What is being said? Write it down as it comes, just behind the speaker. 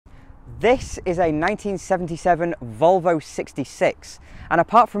This is a 1977 Volvo 66, and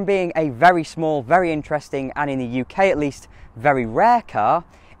apart from being a very small, very interesting, and in the UK at least, very rare car,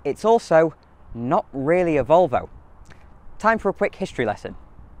 it's also not really a Volvo. Time for a quick history lesson.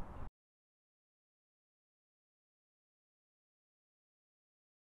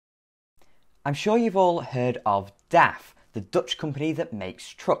 I'm sure you've all heard of DAF, the Dutch company that makes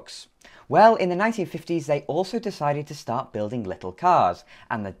trucks. Well, in the 1950s they also decided to start building little cars,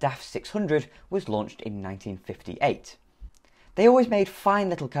 and the DAF 600 was launched in 1958. They always made fine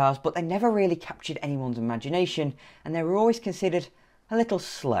little cars, but they never really captured anyone's imagination, and they were always considered a little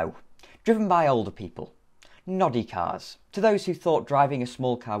slow, driven by older people. Noddy cars, to those who thought driving a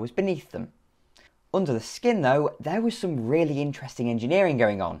small car was beneath them. Under the skin though, there was some really interesting engineering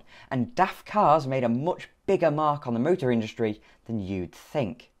going on, and DAF cars made a much bigger mark on the motor industry than you'd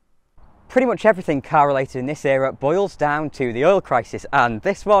think. Pretty much everything car related in this era boils down to the oil crisis, and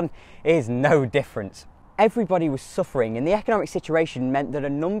this one is no different. Everybody was suffering, and the economic situation meant that a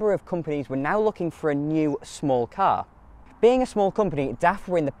number of companies were now looking for a new small car. Being a small company, DAF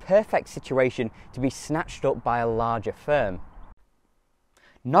were in the perfect situation to be snatched up by a larger firm.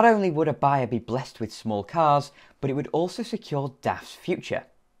 Not only would a buyer be blessed with small cars, but it would also secure DAF's future.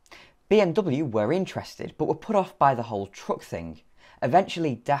 BMW were interested, but were put off by the whole truck thing.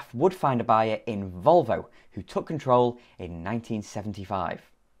 Eventually, DAF would find a buyer in Volvo, who took control in 1975.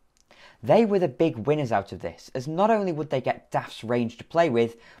 They were the big winners out of this, as not only would they get DAF's range to play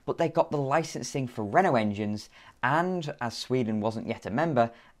with, but they got the licensing for Renault engines and, as Sweden wasn't yet a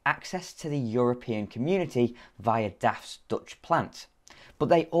member, access to the European community via DAF's Dutch plant. But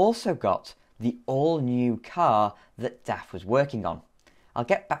they also got the all-new car that DAF was working on. I'll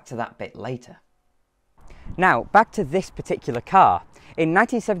get back to that bit later. Now, back to this particular car. In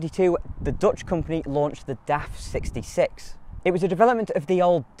 1972, the Dutch company launched the DAF 66. It was a development of the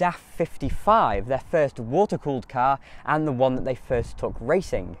old DAF 55, their first water-cooled car and the one that they first took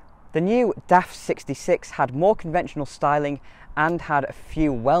racing. The new DAF 66 had more conventional styling and had a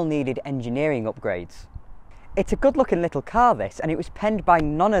few well-needed engineering upgrades. It's a good-looking little car this, and it was penned by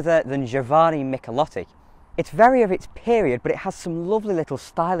none other than Giovanni Michelotti. It's very of its period, but it has some lovely little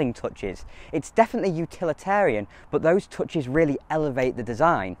styling touches. It's definitely utilitarian, but those touches really elevate the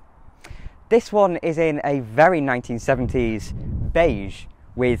design. This one is in a very 1970s beige,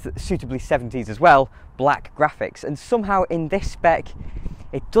 with suitably 70s as well, black graphics, and somehow in this spec,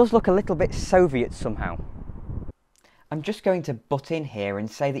 it does look a little bit Soviet somehow. I'm just going to butt in here and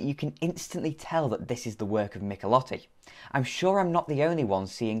say that you can instantly tell that this is the work of Michelotti. I'm sure I'm not the only one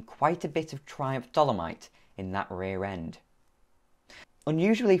seeing quite a bit of Triumph Dolomite in that rear end.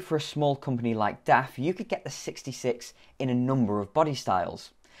 Unusually for a small company like DAF, you could get the 66 in a number of body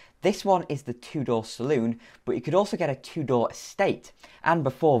styles. This one is the two-door saloon, but you could also get a two-door estate. And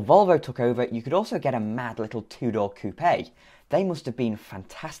before Volvo took over, you could also get a mad little two-door coupe. They must have been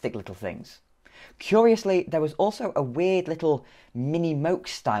fantastic little things. Curiously, there was also a weird little mini moke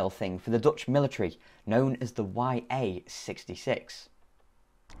style thing for the Dutch military, known as the YA66.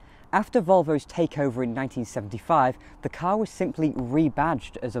 After Volvo's takeover in 1975, the car was simply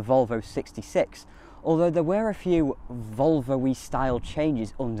rebadged as a Volvo 66, although there were a few Volvo-y style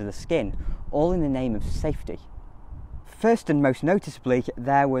changes under the skin, all in the name of safety. First and most noticeably,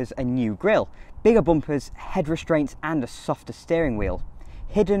 there was a new grille, bigger bumpers, head restraints and a softer steering wheel.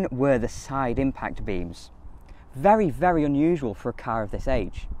 Hidden were the side impact beams. Very, very unusual for a car of this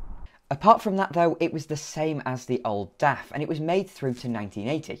age. Apart from that though, it was the same as the old DAF, and it was made through to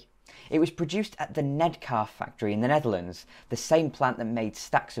 1980. It was produced at the Nedcar factory in the Netherlands, the same plant that made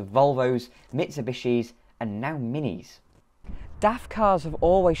stacks of Volvos, Mitsubishis and now Minis. DAF cars have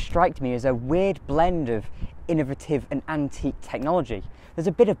always struck me as a weird blend of innovative and antique technology. There's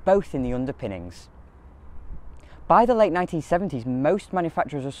a bit of both in the underpinnings. By the late 1970s, most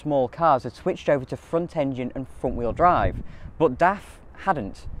manufacturers of small cars had switched over to front engine and front wheel drive, but DAF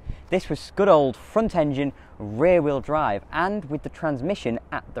hadn't. This was good old front engine, rear wheel drive, and with the transmission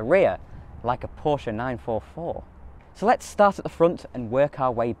at the rear, like a Porsche 944. So let's start at the front and work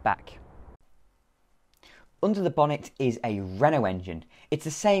our way back. Under the bonnet is a Renault engine. It's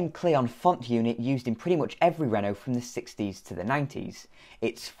the same Cleon font unit used in pretty much every Renault from the 60s to the 90s.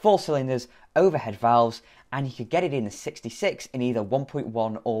 It's 4 cylinders, overhead valves, and you could get it in the 66 in either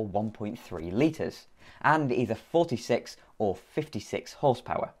 1.1 or 1.3 litres, and either 46 or 56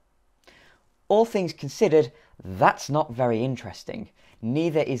 horsepower. All things considered, that's not very interesting.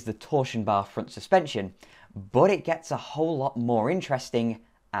 Neither is the torsion bar front suspension, but it gets a whole lot more interesting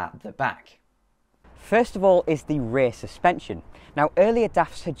at the back. First of all is the rear suspension. Now earlier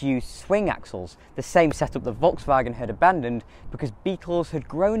DAFs had used swing axles, the same setup that Volkswagen had abandoned because Beetles had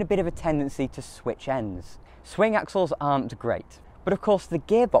grown a bit of a tendency to switch ends. Swing axles aren't great, but of course the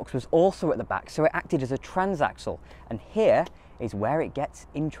gearbox was also at the back, so it acted as a transaxle, and here is where it gets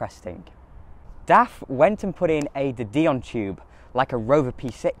interesting. DAF went and put in a Dion tube, like a Rover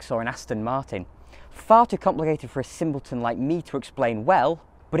P6 or an Aston Martin. Far too complicated for a simpleton like me to explain well,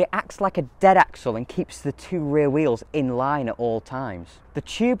 but it acts like a dead axle and keeps the two rear wheels in line at all times. The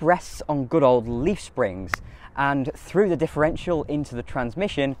tube rests on good old leaf springs, and through the differential into the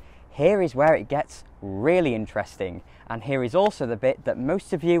transmission, here is where it gets really interesting, and here is also the bit that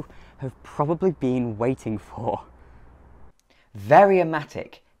most of you have probably been waiting for.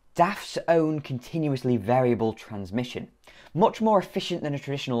 Variomatic, DAF's own continuously variable transmission. Much more efficient than a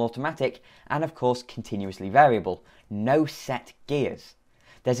traditional automatic, and of course continuously variable, no set gears.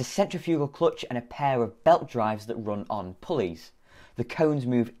 There's a centrifugal clutch and a pair of belt drives that run on pulleys. The cones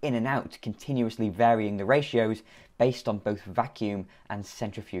move in and out, continuously varying the ratios based on both vacuum and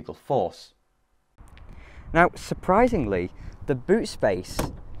centrifugal force. Now, surprisingly, the boot space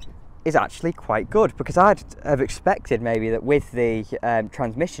is actually quite good, because I'd have expected maybe that with the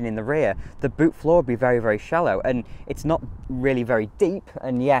transmission in the rear, the boot floor would be very, very shallow, and it's not really very deep,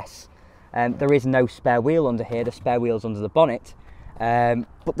 and yes, there is no spare wheel under here, the spare wheel's under the bonnet,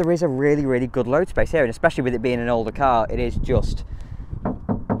 but there is a really, really good load space here, and especially with it being an older car, it is just,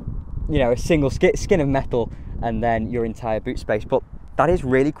 you know, a single skin of metal and then your entire boot space. But that is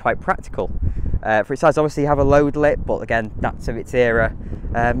really quite practical. For its size, obviously you have a load lip, but again, that's of its era.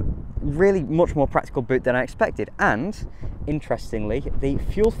 Really much more practical boot than I expected. And interestingly, the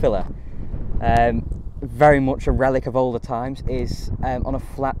fuel filler, very much a relic of older times, is on a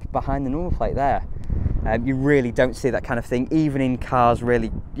flap behind the number plate there. You really don't see that kind of thing, even in cars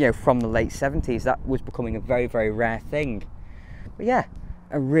really, you know, from the late 70s. That was becoming a very, very rare thing. But yeah,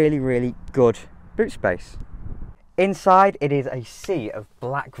 a really, really good boot space. Inside, it is a sea of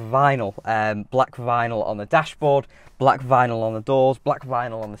black vinyl. Black vinyl on the dashboard, black vinyl on the doors, black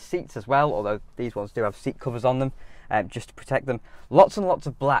vinyl on the seats as well, although these ones do have seat covers on them, just to protect them. Lots and lots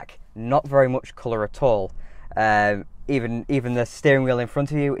of black, not very much colour at all. Even the steering wheel in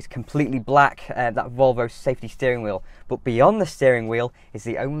front of you is completely black, that Volvo safety steering wheel. But beyond the steering wheel is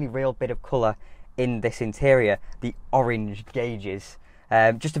the only real bit of colour in this interior, the orange gauges.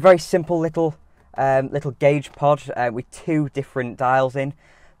 Just a very simple little gauge pod with two different dials in.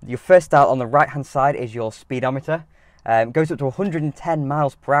 Your first dial on the right hand side is your speedometer. Goes up to 110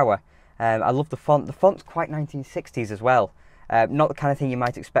 miles per hour. I love the font. The font's quite 1960s as well. Not the kind of thing you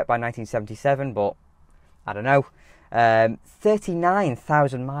might expect by 1977, but I don't know.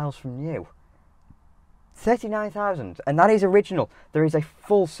 39,000 miles from new. 39,000, and that is original. There is a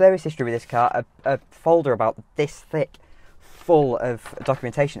full service history with this car, a folder about this thick, full of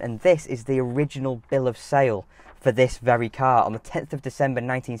documentation, and this is the original bill of sale for this very car on the 10th of December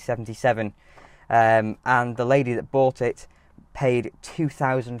 1977, and the lady that bought it paid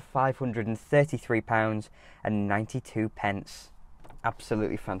 £2,533.92.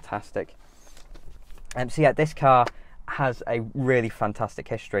 Absolutely fantastic. So yeah, this car has a really fantastic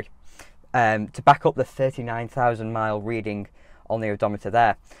history to back up the 39,000 mile reading on the odometer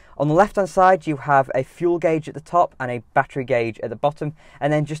there. On the left hand side you have a fuel gauge at the top and a battery gauge at the bottom,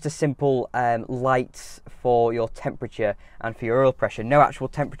 and then just a simple lights for your temperature and for your oil pressure. No actual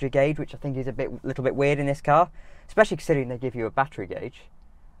temperature gauge, which I think is a little bit weird in this car, especially considering they give you a battery gauge.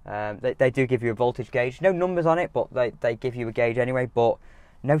 They do give you a voltage gauge, no numbers on it, but they give you a gauge anyway, but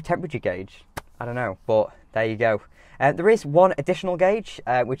no temperature gauge. I don't know, but there you go. There is one additional gauge,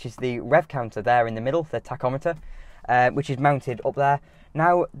 which is the rev counter there in the middle, the tachometer, which is mounted up there.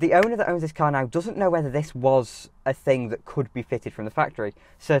 Now, the owner that owns this car now doesn't know whether this was a thing that could be fitted from the factory.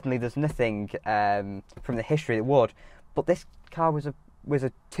 Certainly there's nothing from the history that would, but this car was a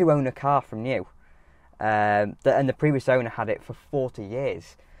two-owner car from new. And the previous owner had it for 40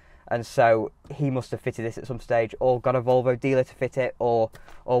 years. And so he must have fitted this at some stage, or got a Volvo dealer to fit it, or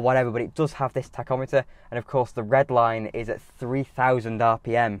whatever. But it does have this tachometer, and of course the red line is at 3,000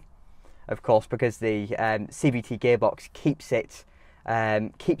 RPM. Of course, because the CVT gearbox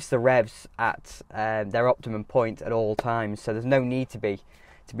keeps the revs at their optimum point at all times. So there's no need to be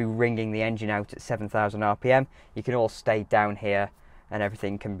ringing the engine out at 7,000 RPM. You can all stay down here, and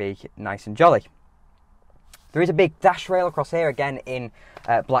everything can be nice and jolly. There is a big dash rail across here, again in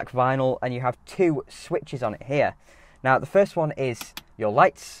black vinyl, and you have two switches on it here. Now, the first one is your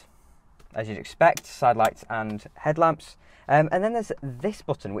lights, as you'd expect, side lights and headlamps. And then there's this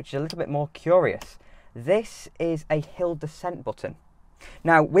button, which is a little bit more curious. This is a hill descent button.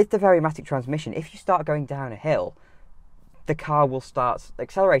 Now, with the Variomatic transmission, if you start going down a hill, the car will start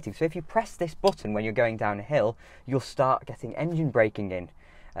accelerating. So if you press this button when you're going down a hill, you'll start getting engine braking in.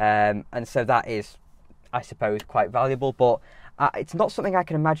 And so that is, I suppose, quite valuable, but it's not something I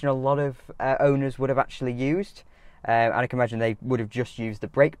can imagine a lot of owners would have actually used. And I can imagine they would have just used the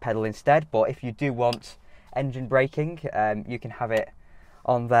brake pedal instead, but if you do want engine braking, you can have it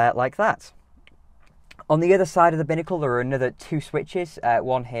on there like that. On the other side of the binnacle, there are another 2 switches,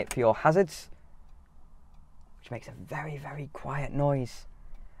 one here for your hazards, which makes a very, very quiet noise.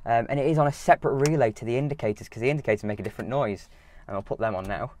 And it is on a separate relay to the indicators, because the indicators make a different noise. And I'll put them on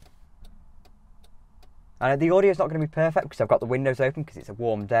now. The audio is not going to be perfect because I've got the windows open because it's a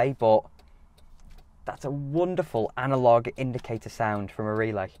warm day, but that's a wonderful analog indicator sound from a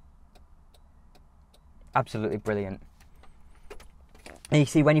relay. Absolutely brilliant. And you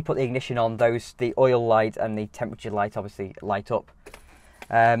see when you put the ignition on, the oil light and the temperature light obviously light up.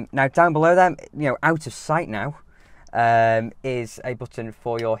 Now down below them, out of sight now, is a button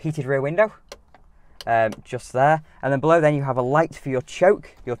for your heated rear window, just there. And then below then you have a light for your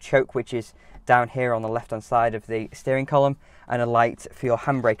choke which is down here on the left hand side of the steering column, and a light for your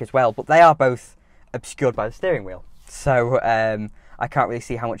handbrake as well. But they are both obscured by the steering wheel, so I can't really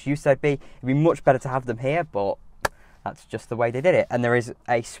see how much use there'd be. It'd be much better to have them here, but that's just the way they did it. And there is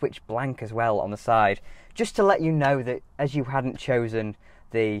a switch blank as well on the side, just to let you know that as you hadn't chosen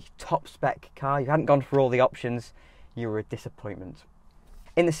the top spec car, you hadn't gone for all the options, you were a disappointment.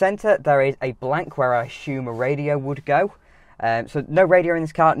 In the centre there is a blank where I assume a radio would go. So no radio in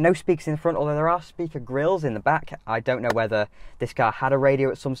this car, no speakers in the front, although there are speaker grills in the back. I don't know whether this car had a radio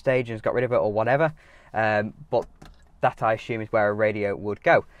at some stage and has got rid of it or whatever, but that I assume is where a radio would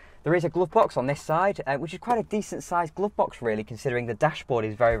go. There is a glove box on this side, which is quite a decent sized glove box really, considering the dashboard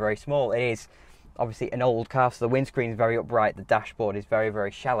is very, very small. It is obviously an old car, so the windscreen is very upright, the dashboard is very,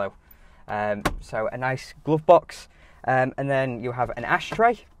 very shallow. So a nice glove box, and then you have an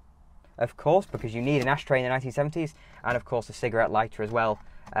ashtray, of course, because you need an ashtray in the 1970s, and of course a cigarette lighter as well,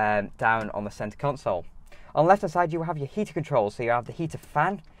 down on the centre console. On the left hand side you have your heater controls, so you have the heater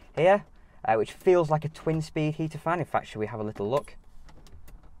fan here, which feels like a twin speed heater fan. In fact, should we have a little look?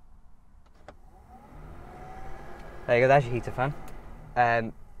 There you go, there's your heater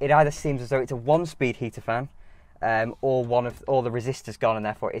fan. It either seems as though it's a 1-speed heater fan, or the resistor's gone and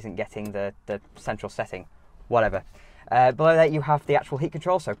therefore it isn't getting the central setting, whatever. Below that you have the actual heat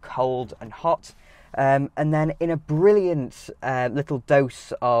control, so cold and hot. And then in a brilliant little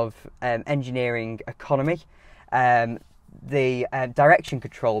dose of engineering economy, the direction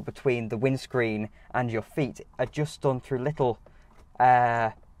control between the windscreen and your feet are just done through little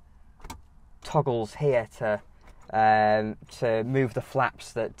toggles here to move the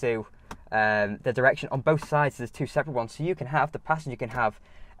flaps that do the direction on both sides. There's 2 separate ones, so the passenger can have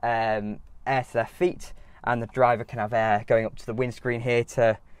air to their feet, and the driver can have air going up to the windscreen here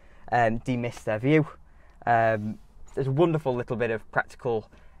to demist their view. There's a wonderful little bit of practical,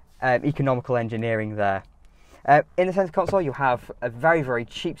 economical engineering there. In the centre console you have a very, very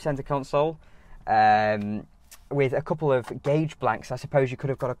cheap centre console with a couple of gauge blanks. I suppose you could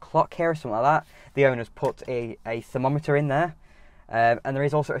have got a clock here or something like that. The owners put a thermometer in there. And there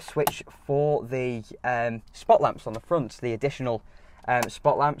is also a switch for the spot lamps on the front, the additional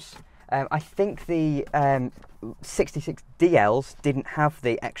spot lamps. I think the 66 DLs didn't have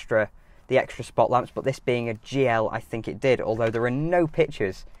the extra spot lamps, but this being a GL, I think it did, although there are no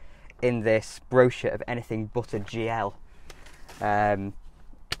pictures in this brochure of anything but a GL.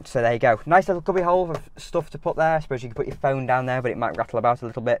 So there you go. Nice little cubby hole of stuff to put there. I suppose you can put your phone down there, but it might rattle about a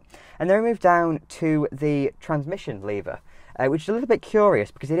little bit. And then we move down to the transmission lever, which is a little bit curious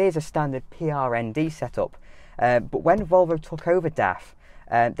because it is a standard PRND setup. But when Volvo took over DAF,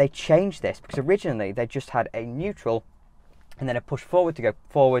 they changed this, because originally they just had a neutral and then a push forward to go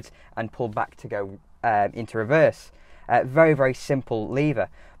forwards and pull back to go into reverse. Very, very simple lever.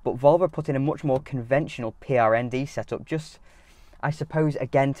 But Volvo put in a much more conventional PRND setup, just, I suppose,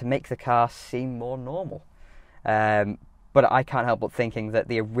 again, to make the car seem more normal. But I can't help but thinking that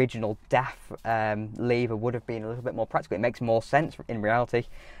the original DAF lever would have been a little bit more practical. It makes more sense in reality.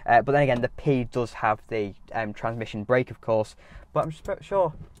 But then again, the P does have the transmission brake, of course. But I'm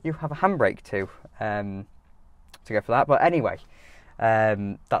sure you have a handbrake too, to go for that. But anyway,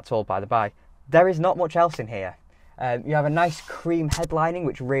 that's all by the by. There is not much else in here. You have a nice cream headlining,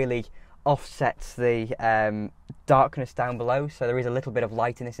 which really offsets the darkness down below, so there is a little bit of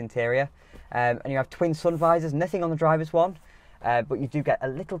light in this interior. And you have twin sun visors, nothing on the driver's one, but you do get a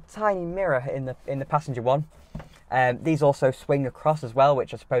little tiny mirror in the passenger one. These also swing across as well,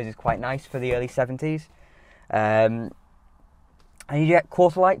 which I suppose is quite nice for the early 70s. And you get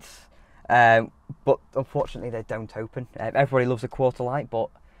quarter lights, but unfortunately they don't open. Everybody loves a quarter light, but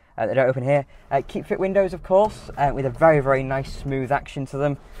they don't open here. Keep fit windows, of course, with a very, very nice smooth action to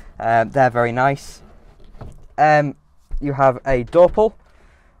them. They're very nice. You have a door pull,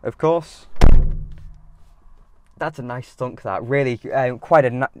 of course. That's a nice stunk, that. Really,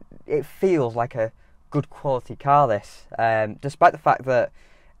 it feels like a good quality car, this. Despite the fact that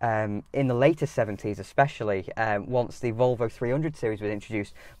in the later 70s especially, once the Volvo 300 series was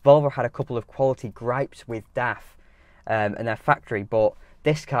introduced, Volvo had a couple of quality gripes with DAF and their factory, but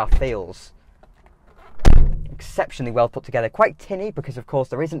this car feels exceptionally well put together. Quite tinny because, of course,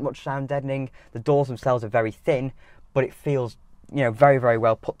 there isn't much sound deadening. The doors themselves are very thin, but it feels, you know, very, very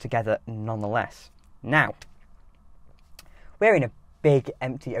well put together nonetheless. Now, we're in a big,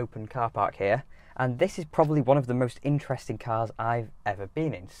 empty, open car park here, and this is probably one of the most interesting cars I've ever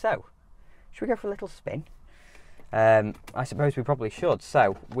been in. So, should we go for a little spin? I suppose we probably should.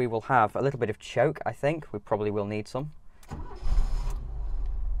 So, we will have a little bit of choke, I think. We probably will need some.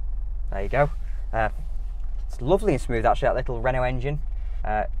 There you go. It's lovely and smooth, actually, that little Renault engine.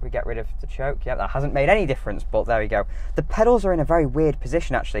 We get rid of the choke. Yeah, that hasn't made any difference, but there we go. The pedals are in a very weird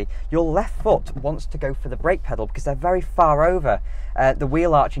position, actually. Your left foot wants to go for the brake pedal because they're very far over. The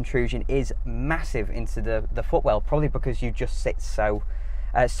wheel arch intrusion is massive into the footwell, probably because you just sit so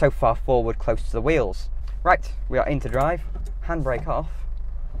far forward close to the wheels. Right, we are into drive, handbrake off,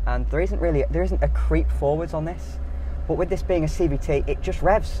 and there isn't a creep forwards on this, but with this being a CVT, it just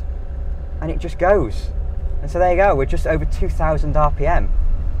revs, and it just goes. And so there you go, we're just over 2,000 RPM,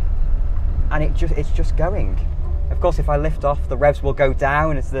 and it's just going. Of course, if I lift off, the revs will go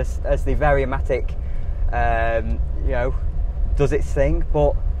down as the Variomatic, you know, does its thing.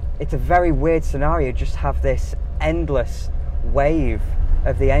 But it's a very weird scenario. Just have this endless wave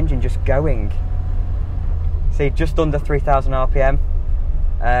of the engine just going. See, just under 3,000 RPM.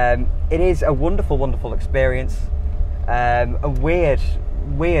 It is a wonderful, wonderful experience. A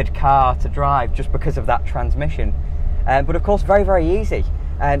weird car to drive just because of that transmission, but of course very, very easy.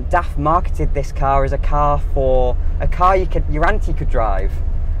 DAF marketed this car as a car your auntie could drive,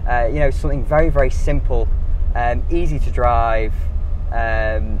 you know, something very, very simple, easy to drive,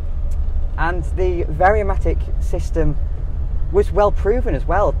 and the Variomatic system was well proven as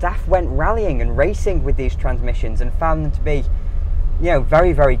well. DAF went rallying and racing with these transmissions and found them to be, you know,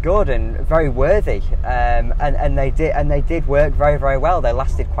 very, very good and very worthy, and they did work very, very well. They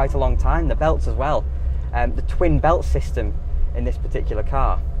lasted quite a long time. The belts as well, the twin belt system in this particular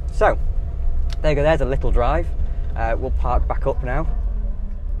car. So there you go. There's a little drive. We'll park back up now,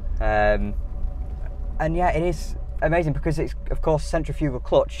 and yeah, it is amazing because it's, of course, centrifugal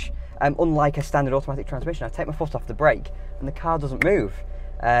clutch. Unlike a standard automatic transmission, I take my foot off the brake and the car doesn't move.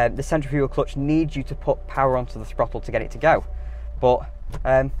 The centrifugal clutch needs you to put power onto the throttle to get it to go. But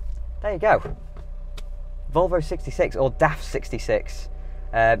there you go, Volvo 66 or DAF 66,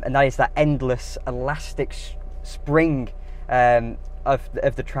 and that is that endless elastic spring of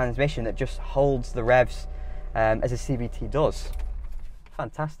the transmission that just holds the revs as a CVT does.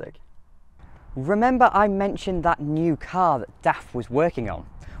 Fantastic. Remember I mentioned that new car that DAF was working on?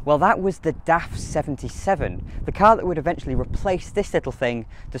 Well, that was the DAF 77, the car that would eventually replace this little thing,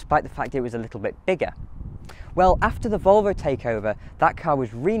 despite the fact it was a little bit bigger. Well, after the Volvo takeover, that car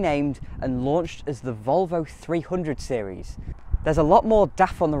was renamed and launched as the Volvo 300 series. There's a lot more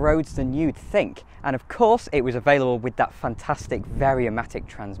DAF on the roads than you'd think, and of course it was available with that fantastic Variomatic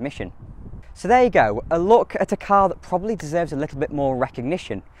transmission. So there you go, a look at a car that probably deserves a little bit more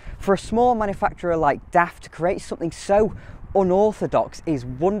recognition. For a small manufacturer like DAF to create something so unorthodox is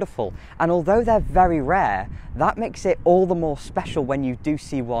wonderful, and although they're very rare, that makes it all the more special when you do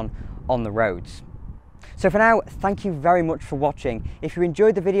see one on the roads. So for now, thank you very much for watching. If you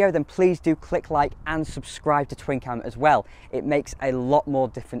enjoyed the video, then please do click like and subscribe to TwinCam as well. It makes a lot more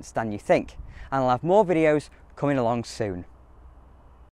difference than you think. And I'll have more videos coming along soon.